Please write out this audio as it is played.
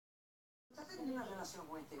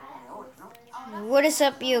What is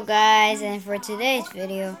up, you guys? And for today's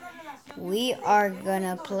video, we are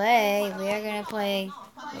gonna play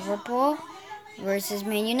Liverpool versus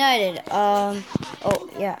Man United.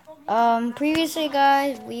 Previously,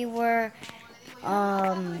 guys,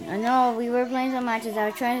 I know we were playing some matches. I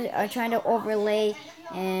was trying to overlay,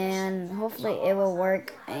 and hopefully it will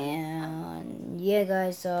work. And yeah,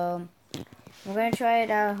 guys, so we're gonna try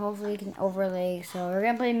it out. Hopefully, we can overlay. So we're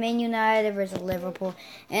gonna play Man United versus Liverpool,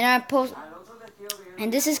 and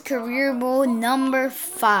this is career mode number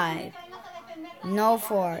 5. No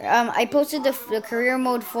 4. I posted the career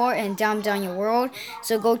mode 4 and Down Your World.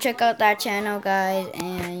 So go check out that channel, guys,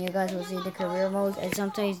 and you guys will see the career modes. I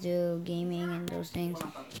sometimes do gaming and those things.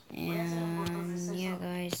 And yeah,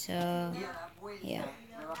 guys. So yeah.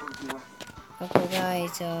 Okay,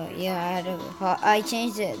 guys. So yeah, I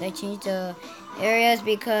changed it. I changed the areas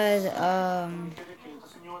because I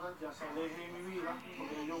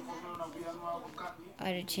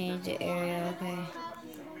had to change the area. Okay.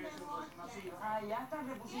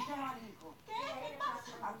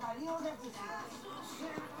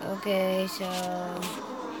 Okay, so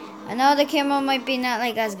I know the camera might be not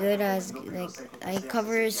like as good as I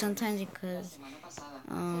cover it sometimes because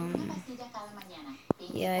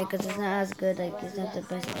because it's not as good, like it's not the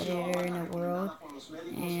best editor in the world.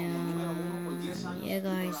 And yeah,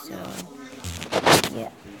 guys, so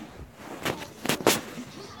yeah.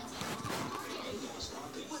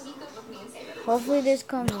 Hopefully this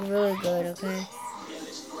comes really good, okay?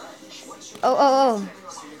 Oh,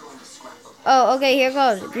 okay, here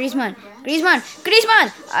goes. Griezmann.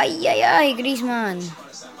 Ay, Griezmann.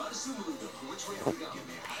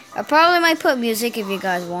 I probably might put music if you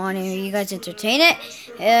guys want and you guys entertain it.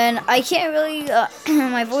 And I can't really,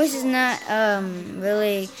 my voice is not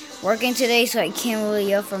really working today, so I can't really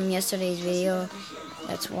yell from yesterday's video.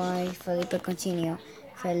 That's why Felipe Coutinho.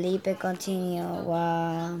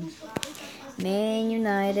 Wow. Man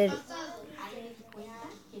United.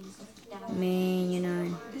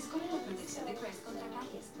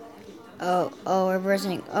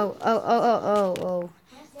 Reversing.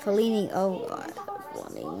 Fellini.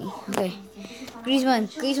 Okay. Griezmann.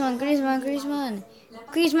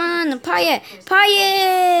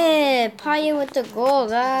 Payet with the goal,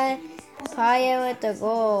 guys. Payet with the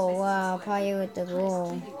goal. Wow, Payet with the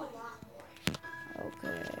goal.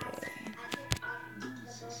 Okay.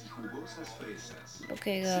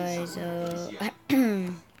 Okay, guys.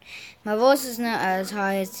 My voice is not as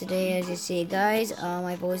high as today, as you see, guys.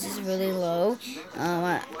 My voice is really low.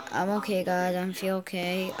 I'm okay, guys. I feel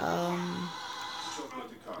okay.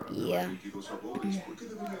 Yeah.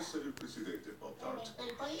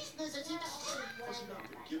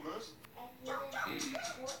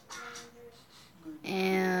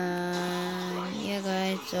 And yeah,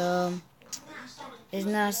 guys. So it's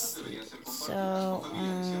not so.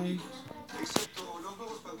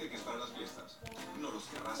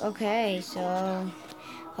 Okay, so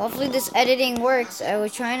hopefully this editing works. I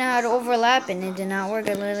was trying how to overlap and it did not work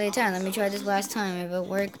at literally time. Let me try this last time. If it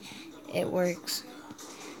works, it works.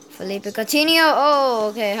 Felipe Coutinho. Oh,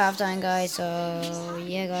 okay, halftime, guys. So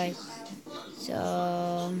yeah, guys.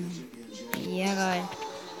 So yeah, guys.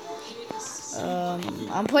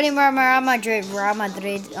 I'm putting Real Madrid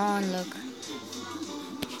on. Look.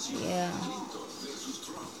 Yeah.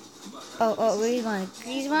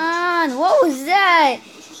 Griezmann. What was that?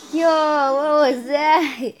 Yo, what was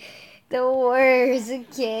that? The worst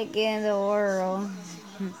kick in the world.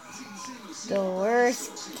 The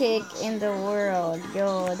worst kick in the world.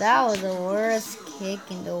 Yo, that was the worst kick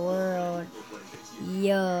in the world.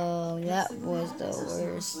 Yo, that was the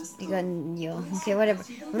worst. Okay, whatever.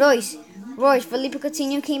 Royce, Felipe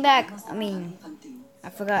Coutinho came back. I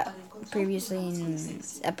forgot previously in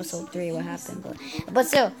episode 3 what happened, but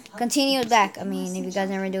still, continued back. If you guys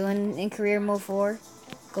never doing in career mode 4,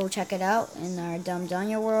 go check it out in our Down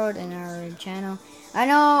Your World in our channel. I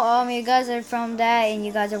know you guys are from that and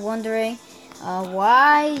you guys are wondering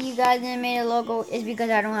why you guys didn't make a logo. It's because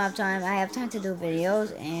I don't have time. I have time to do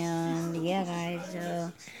videos, and yeah, guys.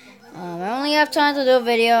 So I only have time to do a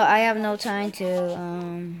video. I have no time to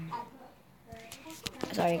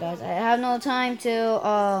sorry, guys. I have no time to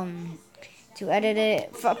edit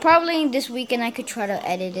it. Probably this weekend I could try to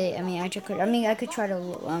edit it. I could try to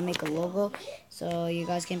make a logo so you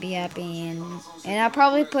guys can be happy, and I'll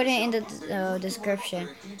probably put it in the description.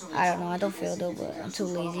 I don't know. I don't feel though, but I'm too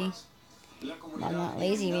lazy. I'm not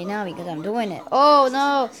lazy right now because I'm doing it. Oh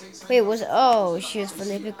no! Wait, she was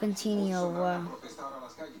Felipe Coutinho. Wow.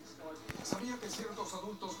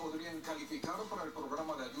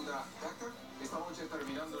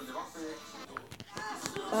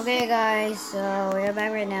 Okay, guys, so we're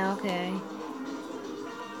back right now, okay.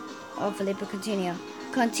 Oh, Felipe, continue.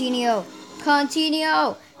 Continue.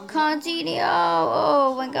 Continue. Continue.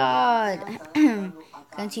 Oh, my God.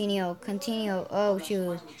 Continue. Continue. Oh,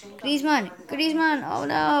 shoot. Griezmann. Griezmann. Oh,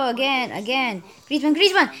 no. Again. Again. Griezmann.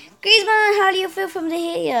 Griezmann. Griezmann. How do you feel from De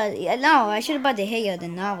Gea? Yeah, no, I should have bought De Gea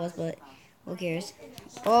than Navas, but who cares?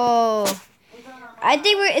 Oh. I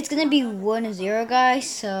think it's going to be 1-0, guys,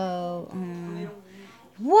 so...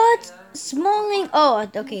 What? Smalling? Oh,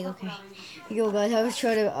 okay, okay. Yo, guys, I was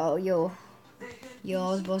trying to... Oh, yo. Yo,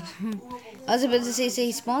 I was about to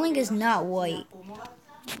say Smalling is not white.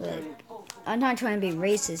 Like, I'm not trying to be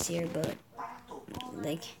racist here, but...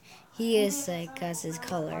 Like, he is, like, as his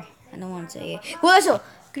color. I don't want to say it. Golazo!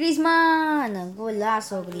 Griezmann!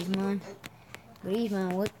 Golazo, Griezmann.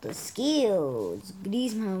 Griezmann with the skills.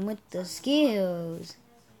 Griezmann with the skills.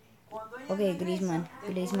 Okay, Griezmann.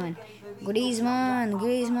 Griezmann. Griezmann.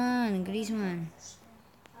 Griezmann. Griezmann.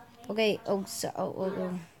 Okay, oh,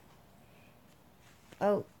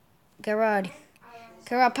 Garrod.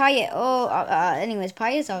 Payet. Oh, anyways,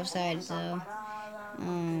 Payet's offside, so,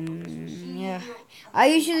 yeah. I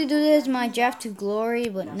usually do this my draft to glory,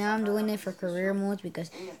 but now I'm doing it for career modes because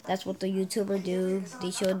that's what the YouTuber do.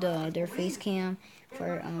 They showed their face cam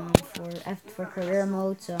for career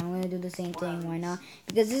mode, so I'm gonna do the same thing. Why not?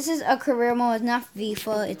 Because this is a career mode. It's not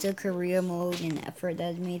FIFA. It's a career mode and effort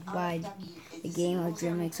that's made by the game of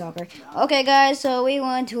DreamHack Soccer. Okay, guys, so we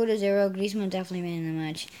won 2-0. Griezmann definitely made in the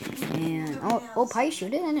match, and Pie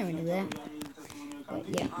shoot it. I never knew that. But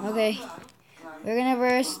yeah, okay. We're gonna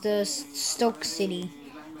verse the Stoke City.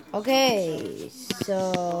 Okay,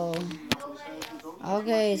 so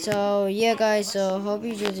yeah, guys. So hope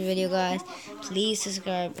you enjoyed the video, guys. Please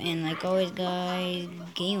subscribe and like always, guys.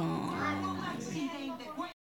 Game on.